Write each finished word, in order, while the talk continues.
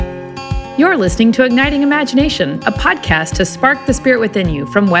You're listening to Igniting Imagination, a podcast to spark the spirit within you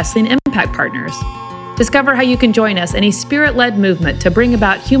from Wesleyan Impact Partners. Discover how you can join us in a spirit-led movement to bring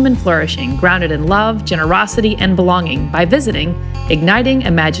about human flourishing grounded in love, generosity, and belonging by visiting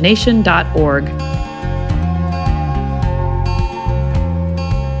ignitingimagination.org.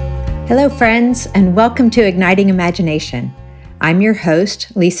 Hello, friends, and welcome to Igniting Imagination. I'm your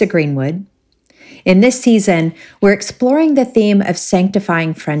host, Lisa Greenwood. In this season, we're exploring the theme of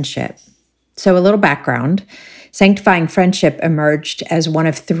sanctifying friendship. So a little background. Sanctifying friendship emerged as one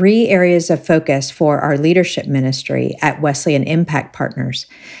of three areas of focus for our leadership ministry at Wesleyan Impact Partners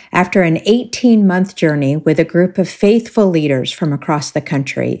after an 18-month journey with a group of faithful leaders from across the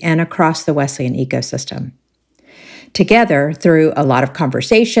country and across the Wesleyan ecosystem. Together, through a lot of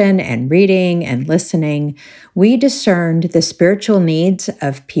conversation and reading and listening, we discerned the spiritual needs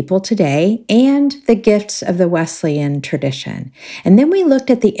of people today and the gifts of the Wesleyan tradition. And then we looked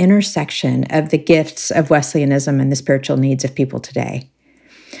at the intersection of the gifts of Wesleyanism and the spiritual needs of people today.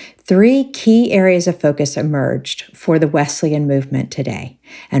 Three key areas of focus emerged for the Wesleyan movement today.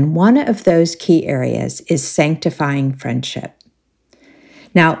 And one of those key areas is sanctifying friendship.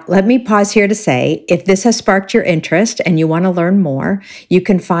 Now, let me pause here to say, if this has sparked your interest and you want to learn more, you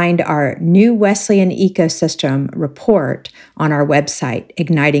can find our new Wesleyan Ecosystem report on our website,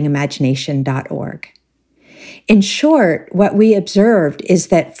 ignitingimagination.org. In short, what we observed is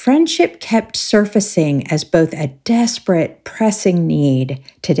that friendship kept surfacing as both a desperate, pressing need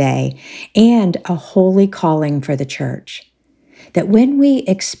today and a holy calling for the church. That when we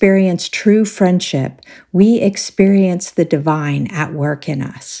experience true friendship, we experience the divine at work in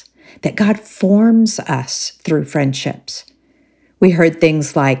us, that God forms us through friendships. We heard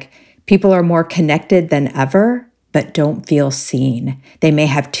things like, people are more connected than ever, but don't feel seen. They may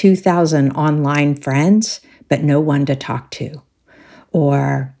have 2,000 online friends, but no one to talk to.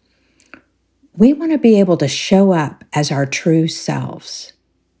 Or, we want to be able to show up as our true selves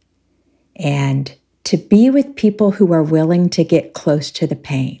and to be with people who are willing to get close to the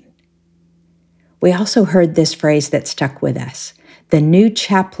pain. We also heard this phrase that stuck with us. The new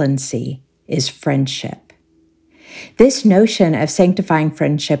chaplaincy is friendship. This notion of sanctifying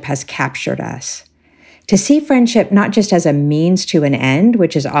friendship has captured us. To see friendship not just as a means to an end,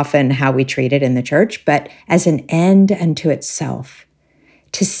 which is often how we treat it in the church, but as an end unto itself.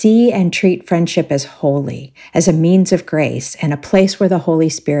 To see and treat friendship as holy, as a means of grace, and a place where the Holy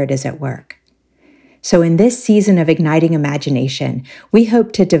Spirit is at work. So in this season of Igniting Imagination, we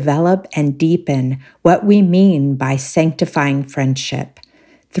hope to develop and deepen what we mean by sanctifying friendship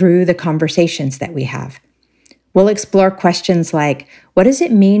through the conversations that we have. We'll explore questions like, what does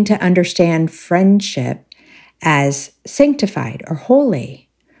it mean to understand friendship as sanctified or holy?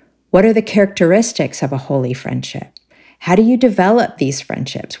 What are the characteristics of a holy friendship? How do you develop these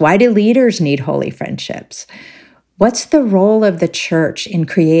friendships? Why do leaders need holy friendships? What's the role of the church in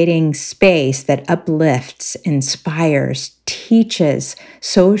creating space that uplifts, inspires, teaches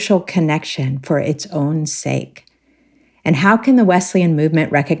social connection for its own sake? And how can the Wesleyan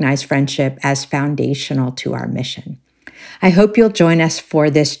movement recognize friendship as foundational to our mission? I hope you'll join us for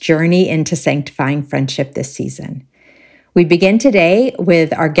this journey into sanctifying friendship this season. We begin today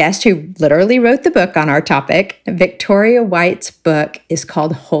with our guest who literally wrote the book on our topic. Victoria White's book is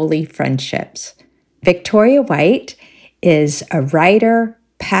called Holy Friendships. Victoria White is a writer,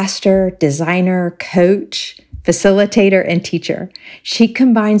 pastor, designer, coach, facilitator, and teacher. She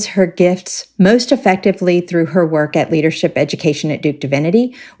combines her gifts most effectively through her work at Leadership Education at Duke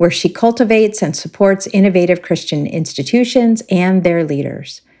Divinity, where she cultivates and supports innovative Christian institutions and their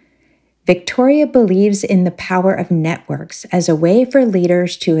leaders. Victoria believes in the power of networks as a way for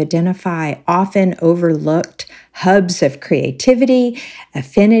leaders to identify often overlooked hubs of creativity,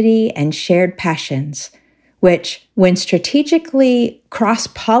 affinity, and shared passions, which, when strategically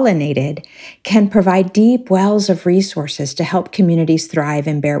cross-pollinated, can provide deep wells of resources to help communities thrive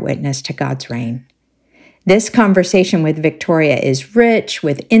and bear witness to God's reign. This conversation with Victoria is rich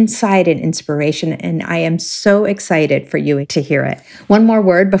with insight and inspiration, and I am so excited for you to hear it. One more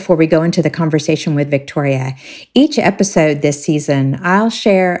word before we go into the conversation with Victoria. Each episode this season, I'll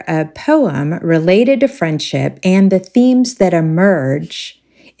share a poem related to friendship and the themes that emerge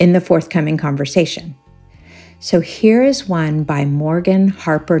in the forthcoming conversation. So here is one by Morgan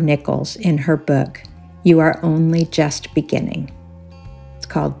Harper Nichols in her book, You Are Only Just Beginning.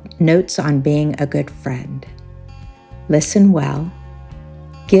 Called Notes on Being a Good Friend. Listen well,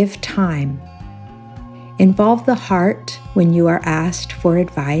 give time, involve the heart when you are asked for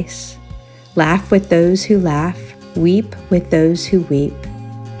advice, laugh with those who laugh, weep with those who weep,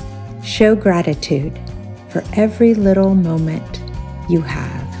 show gratitude for every little moment you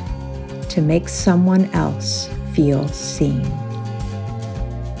have. to make someone else feel seen.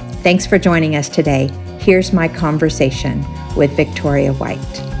 Thanks for joining us today. Here's my conversation with Victoria White.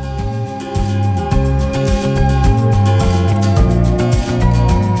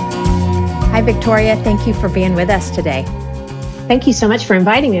 Hi, Victoria. Thank you for being with us today. Thank you so much for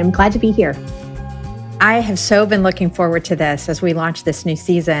inviting me. I'm glad to be here. I have so been looking forward to this as we launch this new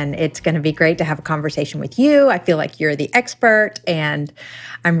season. It's going to be great to have a conversation with you. I feel like you're the expert, and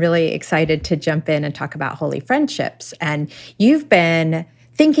I'm really excited to jump in and talk about holy friendships. And you've been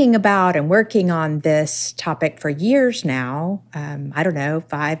thinking about and working on this topic for years now.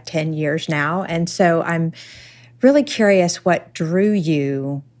 5-10 years now. And so I'm really curious what drew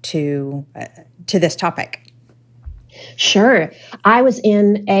you to this topic. Sure. I was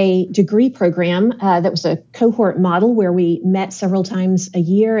in a degree program that was a cohort model where we met several times a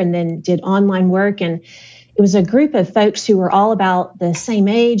year and then did online work. And it was a group of folks who were all about the same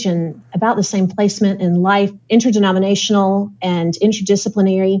age and about the same placement in life, interdenominational and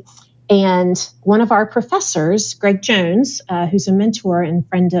interdisciplinary. And one of our professors, Greg Jones, who's a mentor and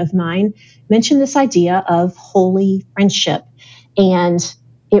friend of mine, mentioned this idea of holy friendship. And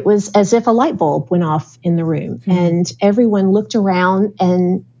it was as if a light bulb went off in the room, and everyone looked around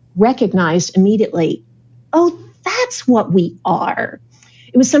and recognized immediately, oh, that's what we are.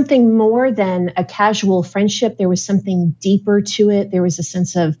 It was something more than a casual friendship. There was something deeper to it. There was a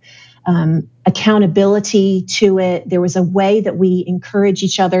sense of accountability to it. There was a way that we encourage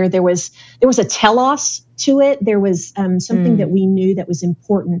each other. There was a telos to it. There was something that we knew that was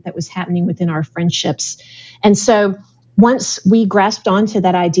important that was happening within our friendships. And so once we grasped onto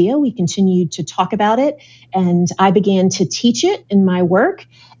that idea, we continued to talk about it, and I began to teach it in my work,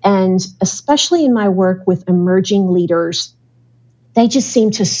 and especially in my work with emerging leaders. They just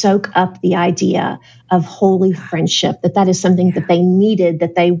seemed to soak up the idea of holy friendship, that is something that they needed,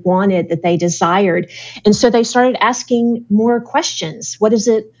 that they wanted, that they desired. And so they started asking more questions. What does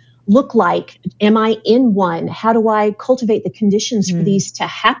it look like? Am I in one? How do I cultivate the conditions for these to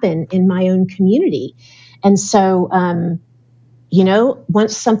happen in my own community? And so,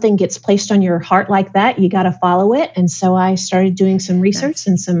 once something gets placed on your heart like that, you got to follow it. And so I started doing some research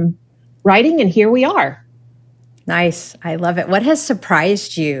and some writing, and here we are. Nice. I love it. What has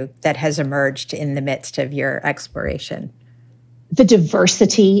surprised you that has emerged in the midst of your exploration? The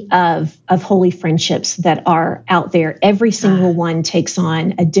diversity of holy friendships that are out there. Every single one takes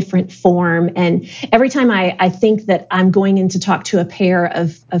on a different form. And every time I think that I'm going in to talk to a pair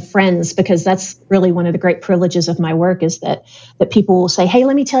of friends, because that's really one of the great privileges of my work, is that people will say, hey,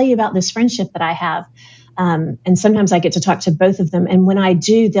 let me tell you about this friendship that I have. And sometimes I get to talk to both of them. And when I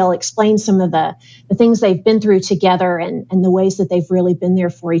do, they'll explain some of the things they've been through together and the ways that they've really been there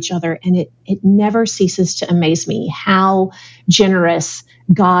for each other. And it never ceases to amaze me how generous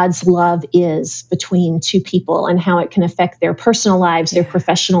God's love is between two people, and how it can affect their personal lives, their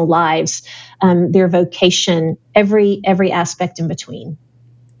professional lives, their vocation, every aspect in between.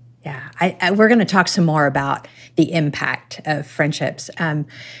 Yeah, we're going to talk some more about the impact of friendships.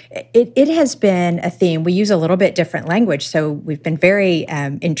 It has been a theme. We use a little bit different language, so we've been very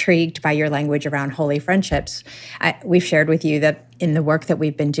intrigued by your language around holy friendships. We've shared with you that in the work that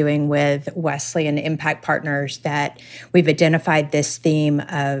we've been doing with Wesleyan Impact Partners, that we've identified this theme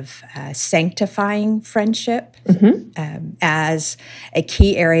of sanctifying friendship as a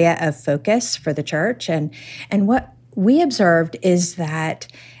key area of focus for the church. And what we observed is that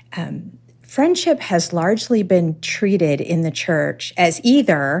friendship has largely been treated in the church as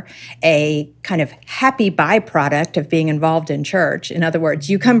either a kind of happy byproduct of being involved in church. In other words,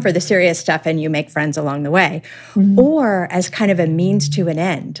 you come for the serious stuff and you make friends along the way, or as kind of a means to an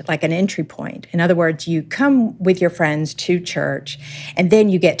end, like an entry point. In other words, you come with your friends to church and then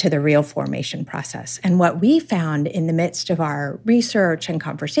you get to the real formation process. And what we found in the midst of our research and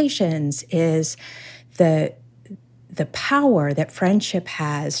conversations is the power that friendship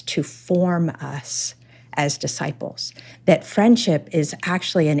has to form us as disciples, that friendship is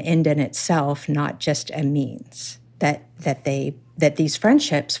actually an end in itself, not just a means, that these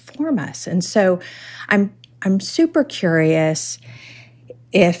friendships form us. And so I'm super curious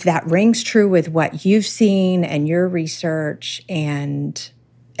if that rings true with what you've seen and your research, and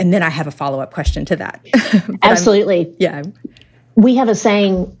then I have a follow-up question to that. Absolutely. Yeah. We have a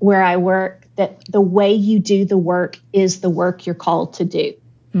saying where I work that the way you do the work is the work you're called to do.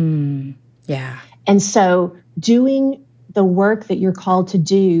 Yeah. And so doing the work that you're called to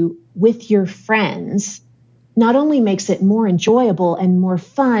do with your friends not only makes it more enjoyable and more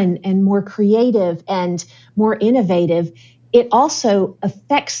fun and more creative and more innovative, it also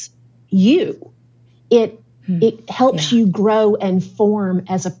affects you. It helps you grow and form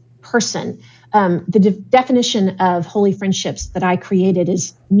as person. The definition of holy friendships that I created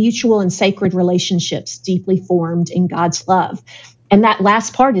is mutual and sacred relationships deeply formed in God's love. And that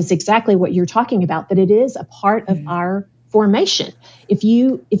last part is exactly what you're talking about, that it is a part of our formation. If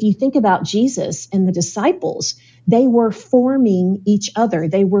you think about Jesus and the disciples, they were forming each other.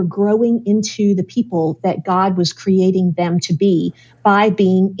 They were growing into the people that God was creating them to be by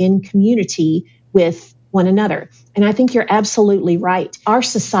being in community with one another. And I think you're absolutely right. Our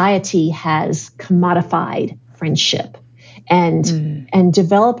society has commodified friendship and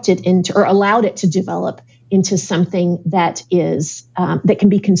developed it into, or allowed it to develop into something that is that can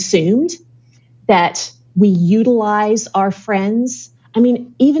be consumed, that we utilize our friends. I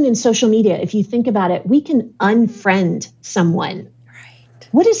mean, even in social media, if you think about it, we can unfriend someone. Right.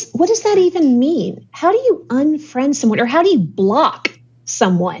 What does that even mean? How do you unfriend someone, or how do you block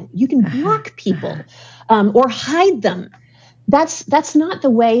someone? You can block people or hide them. That's not the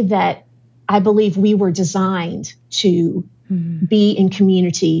way that I believe we were designed to be in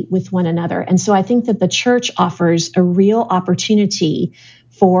community with one another. And so I think that the church offers a real opportunity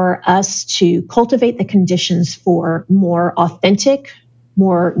for us to cultivate the conditions for more authentic,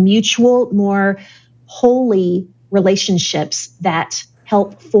 more mutual, more holy relationships that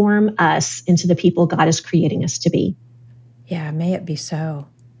help form us into the people God is creating us to be. Yeah, may it be so.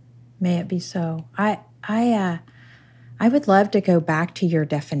 May it be so. I would love to go back to your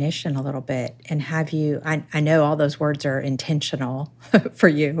definition a little bit and have you, I know all those words are intentional for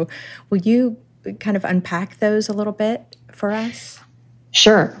you. Will you kind of unpack those a little bit for us?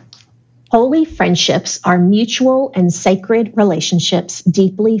 Sure. Holy friendships are mutual and sacred relationships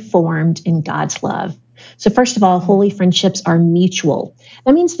deeply formed in God's love. So first of all, holy friendships are mutual.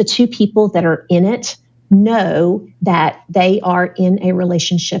 That means the two people that are in it know that they are in a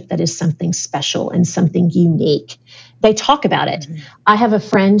relationship that is something special and something unique. They talk about it. I have a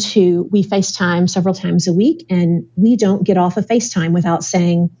friend who we FaceTime several times a week, and we don't get off of FaceTime without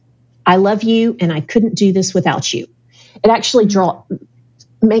saying, I love you and I couldn't do this without you. It actually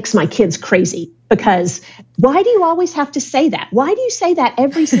makes my kids crazy, because why do you always have to say that? Why do you say that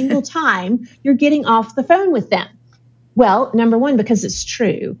every single time you're getting off the phone with them? Well, number one, because it's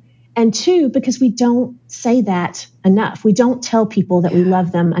true. And two, because we don't say that enough. We don't tell people that we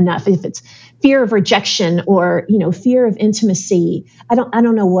love them enough. If it's fear of rejection or, fear of intimacy, I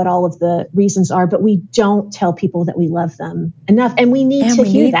don't know what all of the reasons are, but we don't tell people that we love them enough. And we need to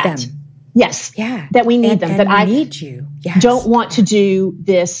hear that. Them. Yes. Yeah. That we need them. And that we I need you. Yes. Don't want to do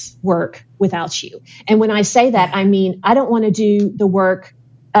this work without you. And when I say that, I mean, I don't want to do the work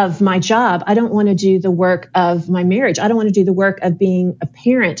of my job. I don't want to do the work of my marriage. I don't want to do the work of being a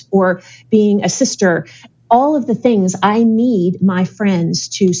parent or being a sister. All of the things, I need my friends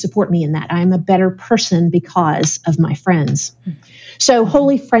to support me in that. I'm a better person because of my friends. So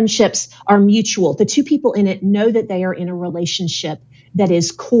holy friendships are mutual. The two people in it know that they are in a relationship that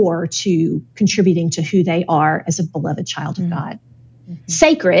is core to contributing to who they are as a beloved child of God.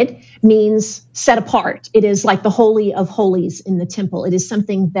 Sacred means set apart. It is like the holy of holies in the temple. It is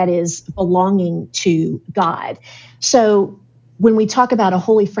something that is belonging to God. So when we talk about a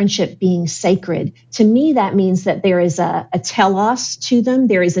holy friendship being sacred, to me, that means that there is a telos to them.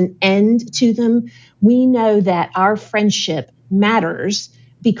 There is an end to them. We know that our friendship matters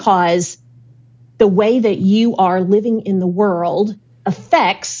because the way that you are living in the world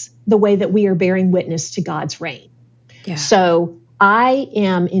affects the way that we are bearing witness to God's reign. Yeah. So I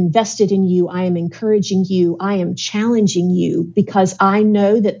am invested in you. I am encouraging you. I am challenging you because I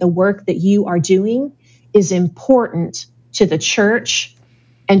know that the work that you are doing is important to the church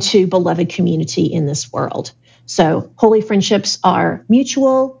and to beloved community in this world. So holy friendships are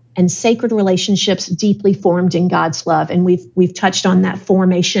mutual and sacred relationships deeply formed in God's love. And we've touched on that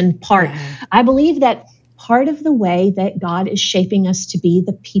formation part. Yeah. I believe that part of the way that God is shaping us to be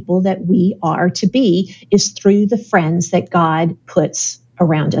the people that we are to be is through the friends that God puts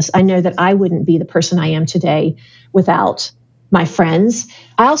around us. I know that I wouldn't be the person I am today without my friends.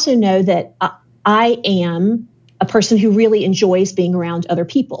 I also know that I am a person who really enjoys being around other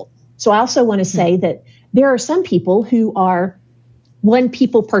people. So I also want to say that there are some people who are one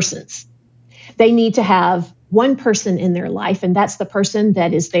people persons. They need to have one person in their life, and that's the person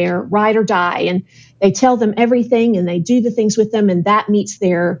that is their ride or die. And they tell them everything and they do the things with them, and that meets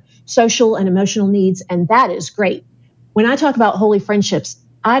their social and emotional needs. And that is great. When I talk about holy friendships,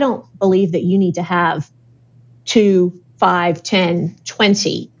 I don't believe that you need to have 2, 5, 10,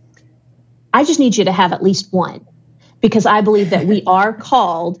 20. I just need you to have at least one, because I believe that we are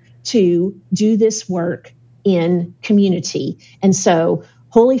called to do this work in community. And so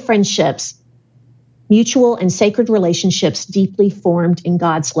holy friendships mutual and sacred relationships deeply formed in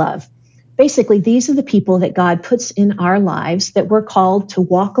God's love. Basically, these are the people that God puts in our lives that we're called to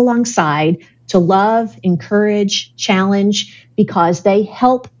walk alongside, to love, encourage, challenge, because they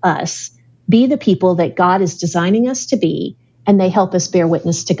help us be the people that God is designing us to be, and they help us bear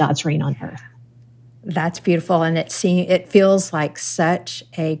witness to God's reign on earth. That's beautiful. And it feels like such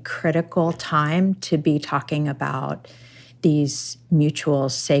a critical time to be talking about these mutual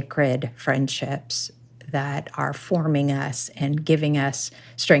sacred friendships that are forming us and giving us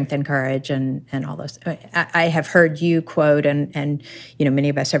strength and courage and all those. I have heard you quote, and many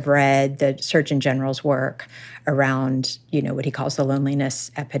of us have read the Surgeon General's work around, what he calls the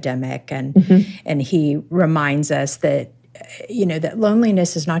loneliness epidemic. And he reminds us that that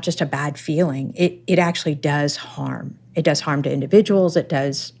loneliness is not just a bad feeling. It actually does harm. It does harm to individuals. It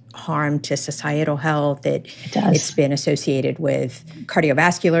does harm to societal health. It's been associated with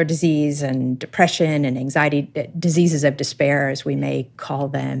cardiovascular disease and depression and anxiety, diseases of despair, as we may call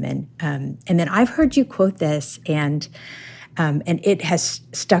them. And then I've heard you quote this, and it has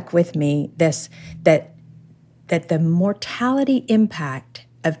stuck with me. That the mortality impact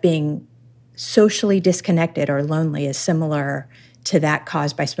of being socially disconnected or lonely is similar to that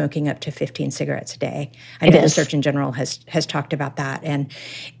caused by smoking up to 15 cigarettes a day. I know the Surgeon General has talked about that,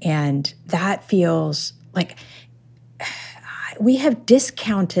 and that feels like we have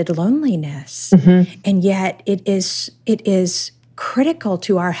discounted loneliness, and yet it is critical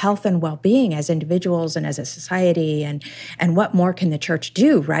to our health and well-being as individuals and as a society. And what more can the church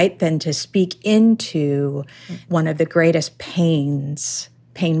do, right, than to speak into one of the greatest pain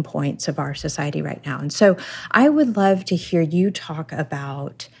points of our society right now. And so I would love to hear you talk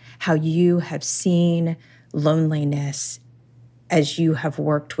about how you have seen loneliness as you have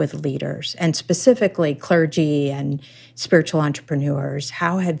worked with leaders, and specifically clergy and spiritual entrepreneurs.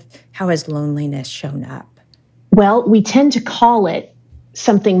 How has loneliness shown up? Well, we tend to call it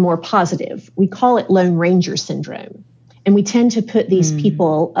something more positive. We call it Lone Ranger syndrome. And we tend to put these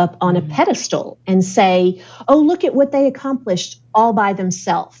people up on a pedestal and say, oh, look at what they accomplished all by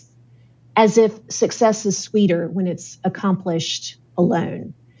themselves, as if success is sweeter when it's accomplished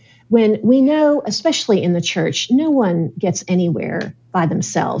alone. When we know, especially in the church, no one gets anywhere by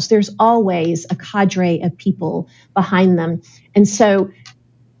themselves. There's always a cadre of people behind them. And so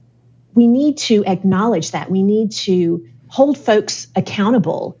we need to acknowledge that. We need to hold folks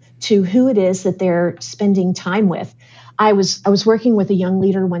accountable to who it is that they're spending time with. I was working with a young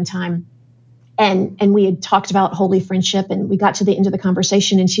leader one time, and we had talked about holy friendship, and we got to the end of the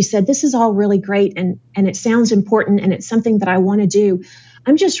conversation, and she said, this is all really great, and it sounds important, and it's something that I want to do.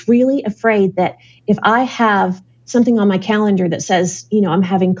 I'm just really afraid that if I have something on my calendar that says, I'm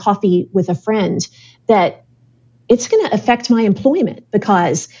having coffee with a friend, that it's going to affect my employment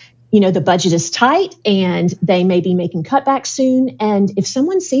because the budget is tight and they may be making cutbacks soon. And if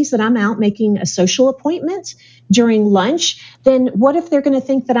someone sees that I'm out making a social appointment during lunch, then what if they're going to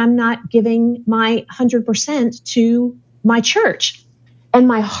think that I'm not giving my 100% to my church? And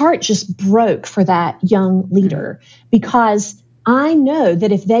my heart just broke for that young leader, because I know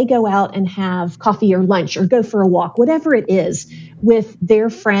that if they go out and have coffee or lunch or go for a walk, whatever it is, with their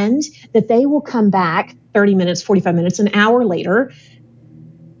friend, that they will come back 30 minutes, 45 minutes, an hour later,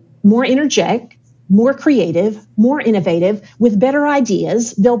 more energetic, more creative, more innovative, with better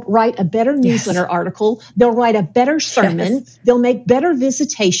ideas. They'll write a better newsletter article. They'll write a better sermon. They'll make better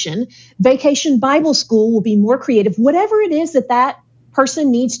visitation. Vacation Bible School will be more creative. Whatever it is that person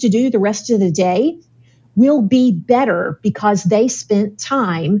needs to do the rest of the day will be better because they spent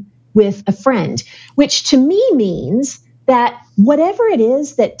time with a friend, which to me means that whatever it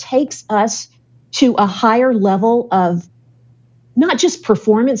is that takes us to a higher level of not just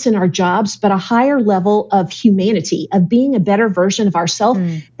performance in our jobs, but a higher level of humanity, of being a better version of ourselves.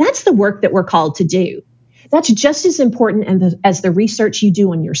 That's the work that we're called to do. That's just as important as the research you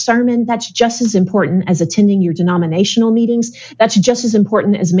do on your sermon. That's just as important as attending your denominational meetings. That's just as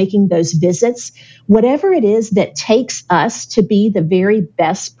important as making those visits. Whatever it is that takes us to be the very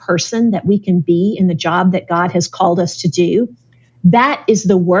best person that we can be in the job that God has called us to do, that is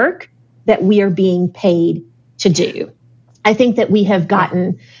the work that we are being paid to do. I think that we have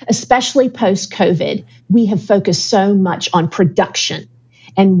gotten, especially post-COVID, we have focused so much on production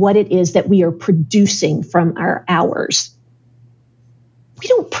and what it is that we are producing from our hours. We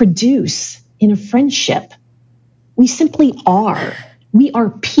don't produce in a friendship. We simply are. We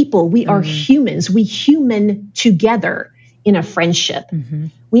are people. We are humans. We human together in a friendship.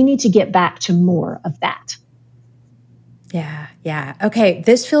 We need to get back to more of that. Yeah. Okay,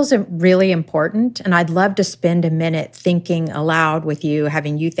 this feels really important, and I'd love to spend a minute thinking aloud with you,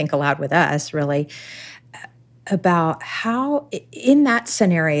 having you think aloud with us, really, about how, in that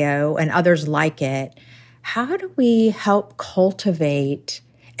scenario and others like it, how do we help cultivate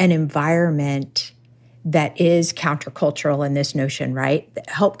an environment that is countercultural in this notion, right?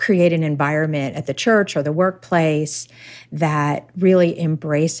 Help create an environment at the church or the workplace that really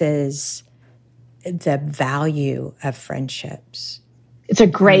embraces the value of friendships. It's a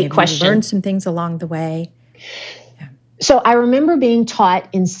great question. You learned some things along the way. Yeah. So I remember being taught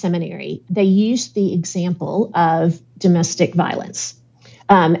in seminary, they used the example of domestic violence.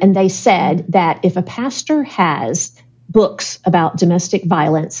 And they said that if a pastor has books about domestic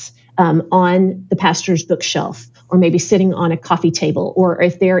violence on the pastor's bookshelf, or maybe sitting on a coffee table, or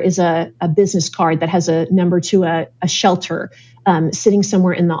if there is a business card that has a number to a shelter sitting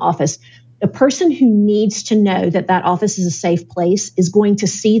somewhere in the office, the person who needs to know that that office is a safe place is going to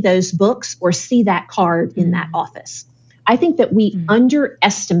see those books or see that card in that office. I think that we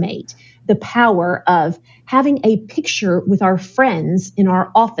underestimate the power of having a picture with our friends in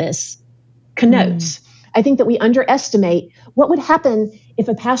our office connotes. I think that we underestimate what would happen if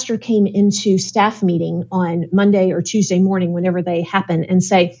a pastor came into staff meeting on Monday or Tuesday morning, whenever they happen, and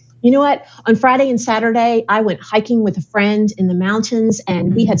say, you know what, on Friday and Saturday, I went hiking with a friend in the mountains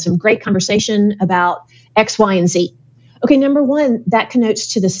and we had some great conversation about X, Y, and Z. Okay, number one, that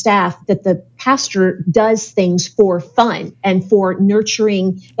connotes to the staff that the pastor does things for fun and for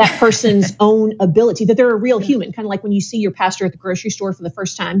nurturing that person's own ability, that they're a real human. Kind of like when you see your pastor at the grocery store for the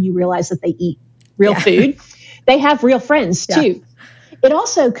first time, you realize that they eat real food. They have real friends too. It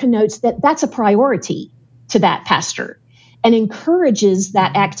also connotes that that's a priority to that pastor and encourages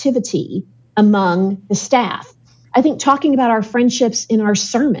that activity among the staff. I think talking about our friendships in our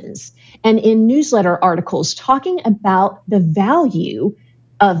sermons and in newsletter articles, talking about the value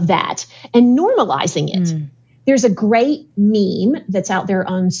of that and normalizing it. There's a great meme that's out there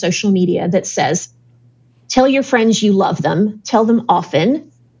on social media that says, tell your friends you love them, tell them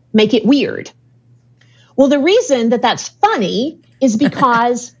often, make it weird. Well, the reason that that's funny is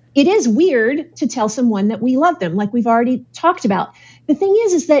because it is weird to tell someone that we love them, like we've already talked about. The thing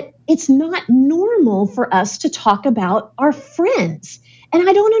is that it's not normal for us to talk about our friends. And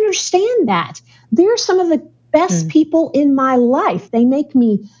I don't understand that. They're some of the best people in my life. They make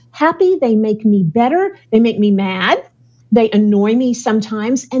me happy. They make me better. They make me mad. They annoy me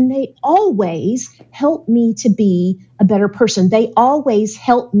sometimes. And they always help me to be a better person. They always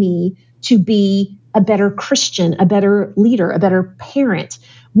help me to be a better Christian, a better leader, a better parent.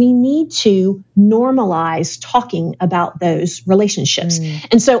 We need to normalize talking about those relationships.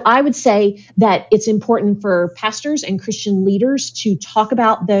 And so I would say that it's important for pastors and Christian leaders to talk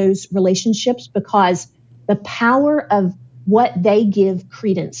about those relationships because the power of what they give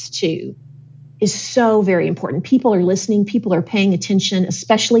credence to is so very important. People are listening, people are paying attention,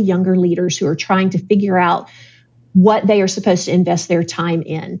 especially younger leaders who are trying to figure out what they are supposed to invest their time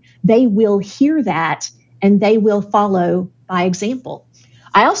in. They will hear that and they will follow by example.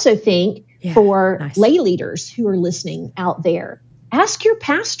 I also think for lay leaders who are listening out there, ask your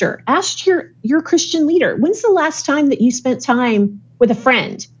pastor, ask your Christian leader, when's the last time that you spent time with a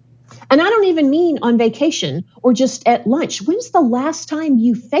friend? And I don't even mean on vacation or just at lunch. When's the last time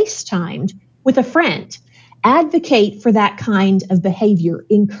you FaceTimed with a friend? Advocate for that kind of behavior.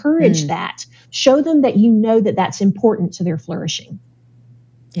 Encourage that. Show them that you know that that's important to their flourishing.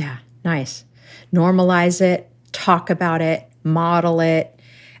 Yeah, nice. Normalize it, talk about it, model it.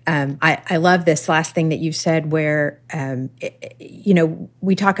 I love this last thing that you said where,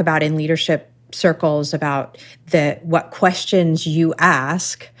 we talk about in leadership circles about what questions you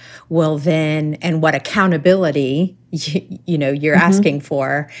ask will then, and what accountability, you're asking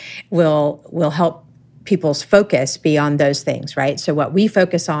for will help people's focus be on those things, right? So what we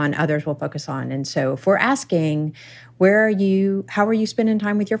focus on, others will focus on. And so if we're asking, how are you spending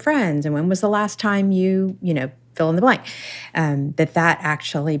time with your friends? And when was the last time you fill in the blank, that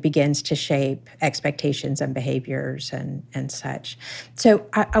actually begins to shape expectations and behaviors and such. So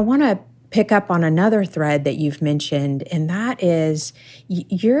I want to pick up on another thread that you've mentioned, and that is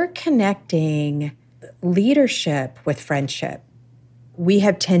you're connecting leadership with friendship. We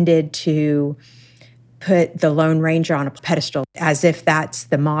have tended to put the Lone Ranger on a pedestal as if that's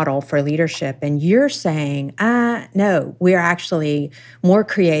the model for leadership. And you're saying, no, we're actually more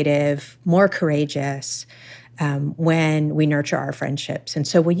creative, more courageous when we nurture our friendships. And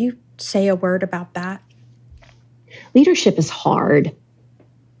so will you say a word about that? Leadership is hard.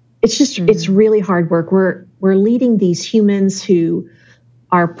 It's just, it's really hard work. We're leading these humans who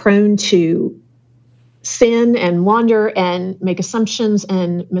are prone to sin and wander and make assumptions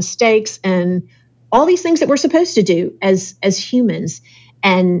and mistakes and all these things that we're supposed to do as humans.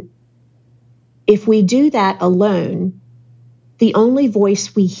 And if we do that alone, the only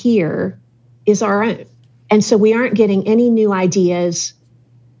voice we hear is our own. And so we aren't getting any new ideas.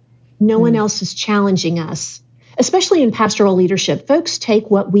 No one else is challenging us, especially in pastoral leadership. Folks take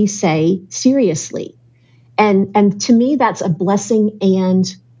what we say seriously. And to me, that's a blessing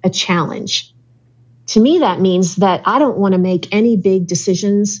and a challenge. To me, that means that I don't want to make any big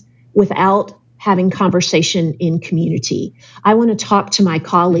decisions without having conversation in community. I want to talk to my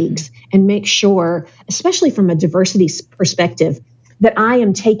colleagues and make sure, especially from a diversity perspective, that I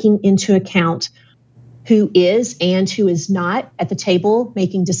am taking into account who is and who is not at the table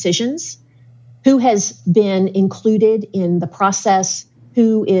making decisions, who has been included in the process,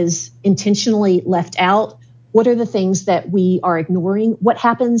 who is intentionally left out. What are the things that we are ignoring? What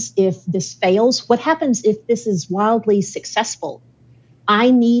happens if this fails? What happens if this is wildly successful?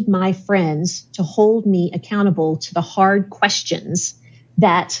 I need my friends to hold me accountable to the hard questions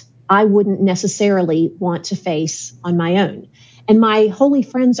that I wouldn't necessarily want to face on my own. And my holy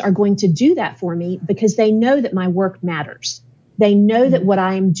friends are going to do that for me because they know that my work matters. They know that what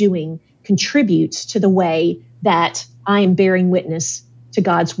I am doing contributes to the way that I am bearing witness to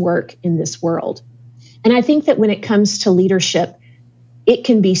God's work in this world. And I think that when it comes to leadership, it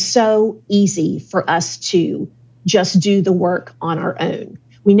can be so easy for us to just do the work on our own.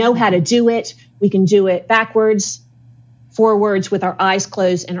 We know how to do it. We can do it backwards, forwards, with our eyes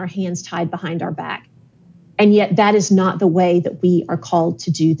closed and our hands tied behind our back. And yet that is not the way that we are called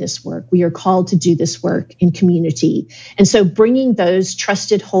to do this work. We are called to do this work in community. And so bringing those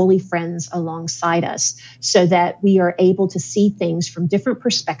trusted holy friends alongside us so that we are able to see things from different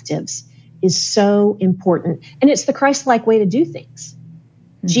perspectives is so important. And it's the Christ-like way to do things.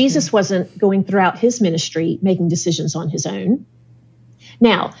 Jesus wasn't going throughout his ministry making decisions on his own.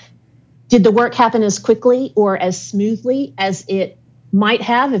 Now, did the work happen as quickly or as smoothly as it might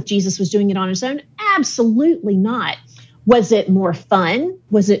have if Jesus was doing it on his own? Absolutely not. Was it more fun?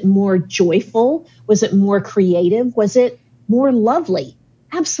 Was it more joyful? Was it more creative? Was it more lovely?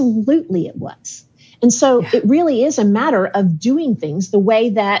 Absolutely it was. And so it really is a matter of doing things the way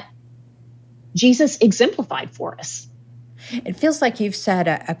that Jesus exemplified for us. It feels like you've said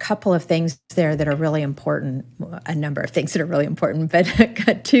a couple of things there that are really important, a number of things that are really important,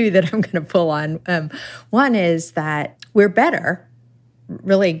 but two that I'm going to pull on. One is that we're better,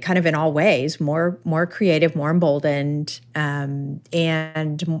 really kind of in all ways, more creative, more emboldened, and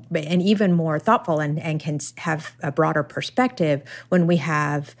even more thoughtful and can have a broader perspective when we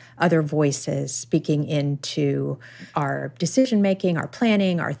have other voices speaking into our decision-making, our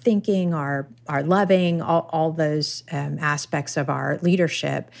planning, our thinking, our loving, all those aspects of our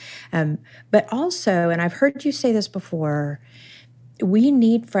leadership. But also, and I've heard you say this before, we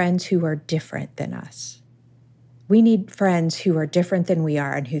need friends who are different than us. We need friends who are different than we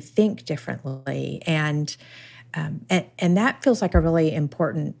are and who think differently. And that feels like a really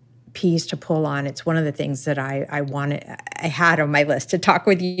important piece to pull on. It's one of the things that I had on my list to talk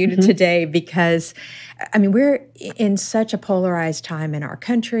with you today, because I mean, we're in such a polarized time in our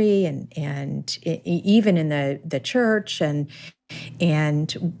country and even in the church and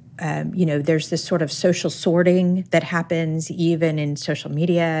there's this sort of social sorting that happens even in social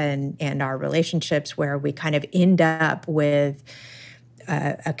media and our relationships, where we kind of end up with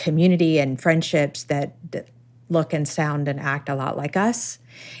a community and friendships that look and sound and act a lot like us.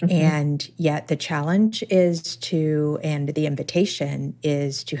 And yet the challenge is and the invitation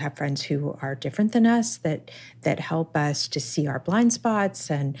is to have friends who are different than us, that help us to see our blind spots.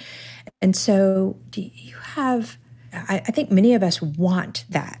 And so do you have... I think many of us want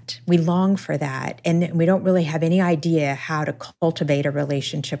that. We long for that. And we don't really have any idea how to cultivate a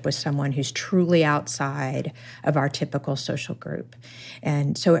relationship with someone who's truly outside of our typical social group.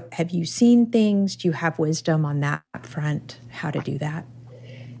 And so have you seen things? Do you have wisdom on that front, how to do that?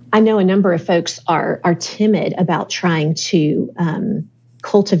 I know a number of folks are timid about trying to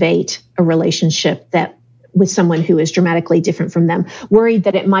cultivate a relationship with someone who is dramatically different from them, worried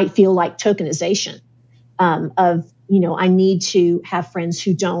that it might feel like tokenization of, I need to have friends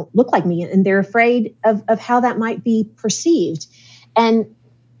who don't look like me, and they're afraid of how that might be perceived. And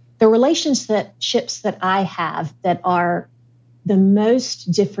the relationships that I have that are the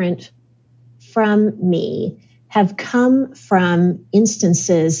most different from me have come from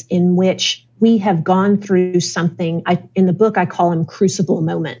instances in which we have gone through something. In the book, I call them crucible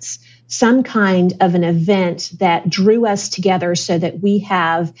moments, some kind of an event that drew us together so that we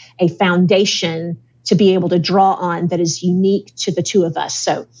have a foundation to be able to draw on that is unique to the two of us.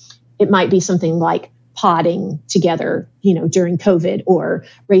 So it might be something like podding together, during COVID, or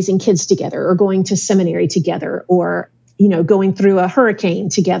raising kids together, or going to seminary together, or, going through a hurricane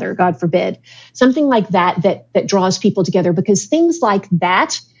together, God forbid, something like that draws people together, because things like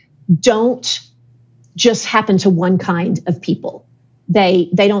that don't just happen to one kind of people.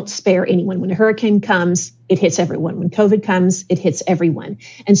 They don't spare anyone. When a hurricane comes, it hits everyone. When COVID comes, it hits everyone.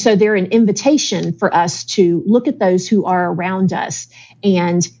 And so they're an invitation for us to look at those who are around us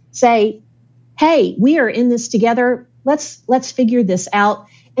and say, hey, we are in this together. Let's figure this out.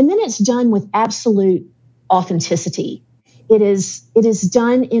 And then it's done with absolute authenticity. It is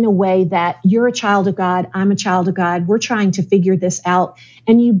done in a way that you're a child of God, I'm a child of God, we're trying to figure this out,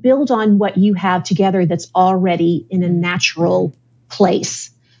 and you build on what you have together that's already in a natural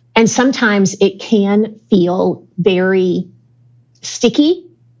place. And sometimes it can feel very sticky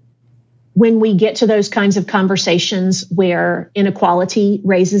when we get to those kinds of conversations where inequality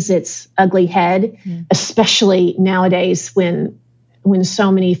raises its ugly head, especially nowadays when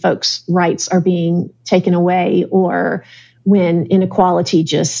so many folks' rights are being taken away, or when inequality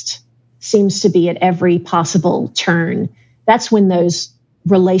just seems to be at every possible turn. That's when those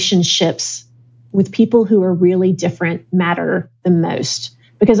relationships with people who are really different matter the most,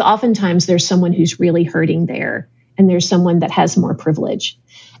 because oftentimes there's someone who's really hurting there, and there's someone that has more privilege.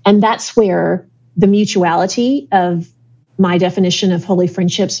 And that's where the mutuality of my definition of holy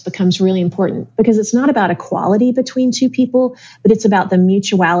friendships becomes really important, because it's not about equality between two people, but it's about the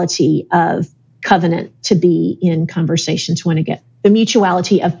mutuality of covenant to be in conversation to one another, the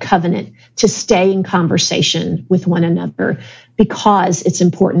mutuality of covenant to stay in conversation with one another, because it's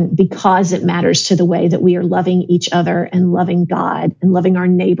important, because it matters to the way that we are loving each other and loving God and loving our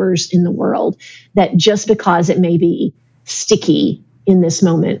neighbors in the world, that just because it may be sticky in this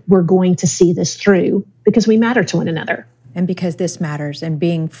moment, we're going to see this through because we matter to one another. And because this matters and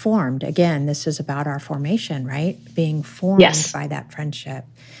being formed, again, this is about our formation, right? Being formed by that friendship.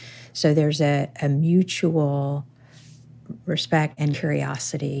 So there's a mutual respect and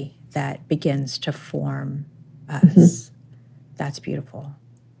curiosity that begins to form us. Mm-hmm. That's beautiful.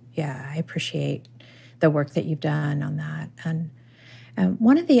 Yeah, I appreciate the work that you've done on that. And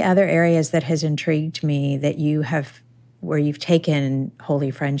one of the other areas that has intrigued me that you have, where you've taken holy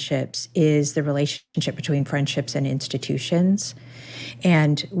friendships, is the relationship between friendships and institutions.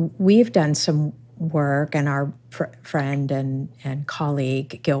 And we've done some work, and our friend and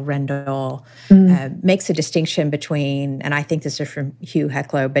colleague, Gil Rendell, makes a distinction between, and I think this is from Hugh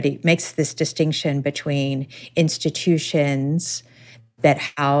Heclo, but he makes this distinction between institutions that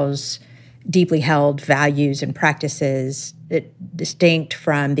house deeply held values and practices distinct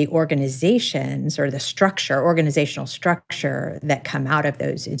from the organizations or the structure, organizational structure that come out of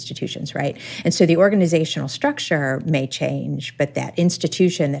those institutions, right? And so the organizational structure may change, but that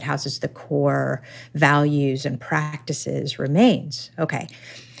institution that houses the core values and practices remains. Okay.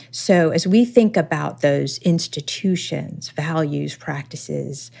 So as we think about those institutions, values,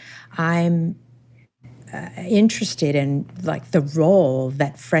 practices, I'm interested in like the role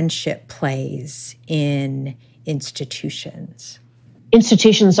that friendship plays in institutions.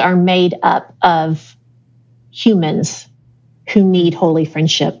 Institutions are made up of humans who need holy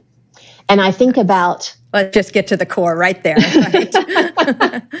friendship. And I think about... Let's just get to the core right there,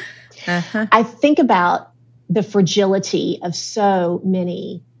 right? I think about the fragility of so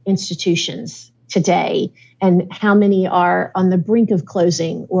many institutions today, and how many are on the brink of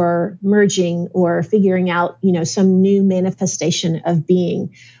closing or merging or figuring out, some new manifestation of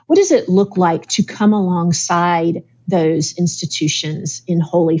being. What does it look like to come alongside those institutions in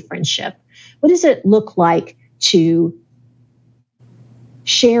holy friendship? What does it look like to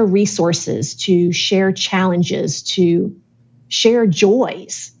share resources, to share challenges, to share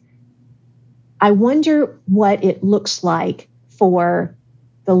joys? I wonder what it looks like for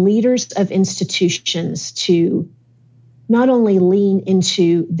the leaders of institutions to not only lean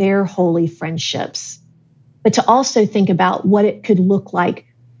into their holy friendships, but to also think about what it could look like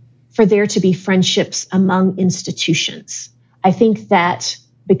for there to be friendships among institutions. I think that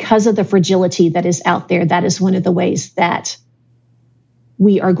because of the fragility that is out there, that is one of the ways that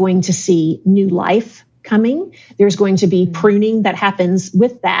we are going to see new life coming. There's going to be pruning that happens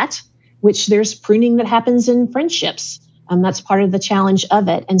with that, which there's pruning that happens in friendships. That's part of the challenge of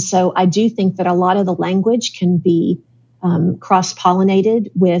it. And so I do think that a lot of the language can be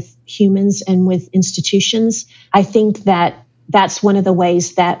cross-pollinated with humans and with institutions. I think that that's one of the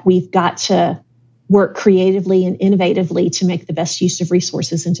ways that we've got to work creatively and innovatively to make the best use of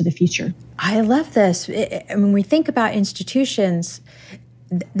resources into the future. I love this. When we think about institutions,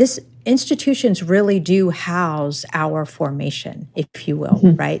 this institutions really do house our formation, if you will,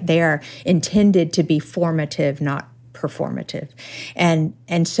 right? They are intended to be formative, not performative. And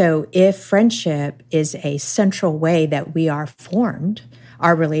so if friendship is a central way that we are formed,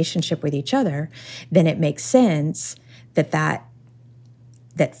 our relationship with each other, then it makes sense that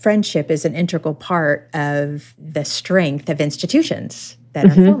friendship is an integral part of the strength of institutions that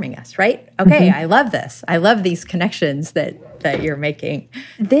are forming us, right? Okay, I love this. I love these connections that you're making.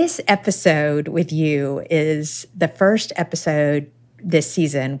 This episode with you is the first episode this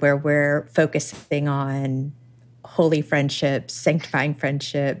season where we're focusing on holy friendships, sanctifying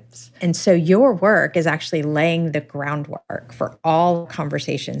friendships. And so your work is actually laying the groundwork for all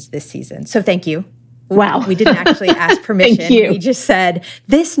conversations this season. So thank you. Wow. We didn't actually ask permission. Thank you. We just said,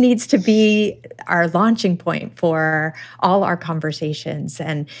 this needs to be our launching point for all our conversations.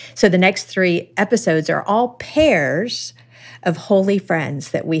 And so the next 3 episodes are all pairs of holy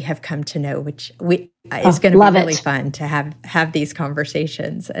friends that we have come to know, which is going to be really fun to have these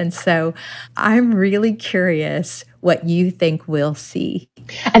conversations. And so I'm really curious what you think we'll see.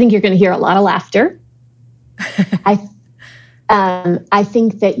 I think you're going to hear a lot of laughter. I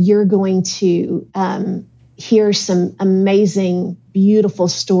think that you're going to hear some amazing, beautiful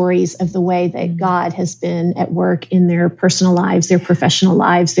stories of the way that God has been at work in their personal lives, their professional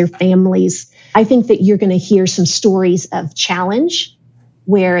lives, their families. I think that you're going to hear some stories of challenge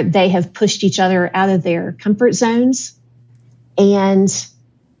where they have pushed each other out of their comfort zones. And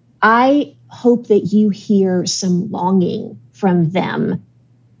I hope that you hear some longing from them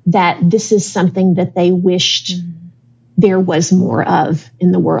that this is something that they wished there was more of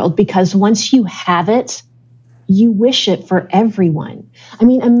in the world, because once you have it, you wish it for everyone. I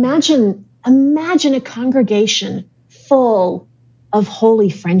mean, imagine a congregation full of holy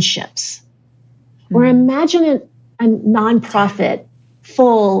friendships, or imagine a nonprofit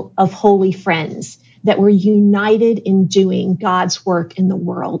full of holy friends that were united in doing God's work in the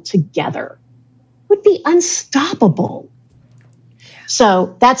world together. It would be unstoppable.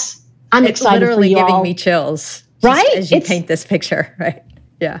 So I'm excited for you all. It's literally giving me chills. Right? As you paint this picture, right?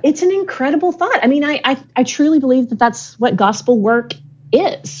 Yeah. It's an incredible thought. I mean, I truly believe that that's what gospel work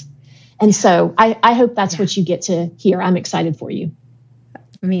is. And so I hope that's what you get to hear. I'm excited for you.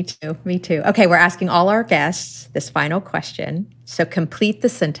 Me too. Okay, we're asking all our guests this final question. So complete the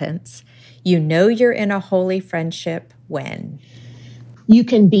sentence. You know you're in a holy friendship when? You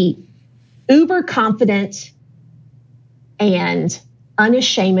can be uber confident and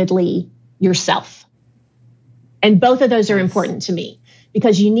unashamedly yourself. And both of those are important to me,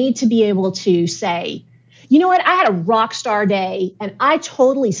 because you need to be able to say, you know what, I had a rock star day and I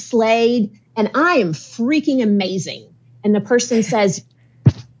totally slayed and I am freaking amazing. And the person says,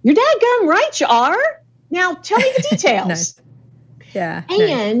 you're dadgum right, you are. Now tell me the details. Nice. Yeah.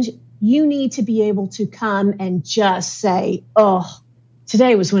 And you need to be able to come and just say, oh,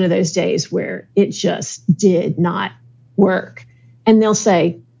 today was one of those days where it just did not work. And they'll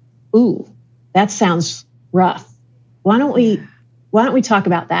say, ooh, that sounds rough. Why don't we talk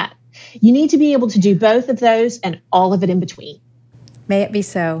about that? You need to be able to do both of those and all of it in between. May it be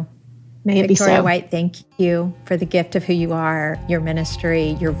so. May it be so. Victoria White, thank you for the gift of who you are, your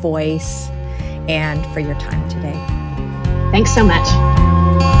ministry, your voice, and for your time today. Thanks so much.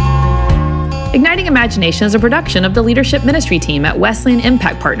 Igniting Imagination is a production of the Leadership Ministry team at Wesleyan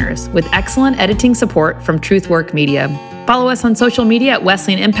Impact Partners, with excellent editing support from TruthWork Media. Follow us on social media at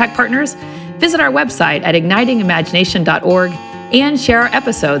Wesleyan Impact Partners, visit our website at ignitingimagination.org, and share our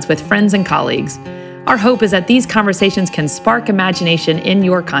episodes with friends and colleagues. Our hope is that these conversations can spark imagination in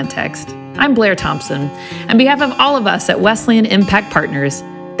your context. I'm Blair Thompson. On behalf of all of us at Wesleyan Impact Partners,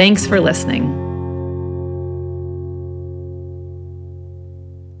 thanks for listening.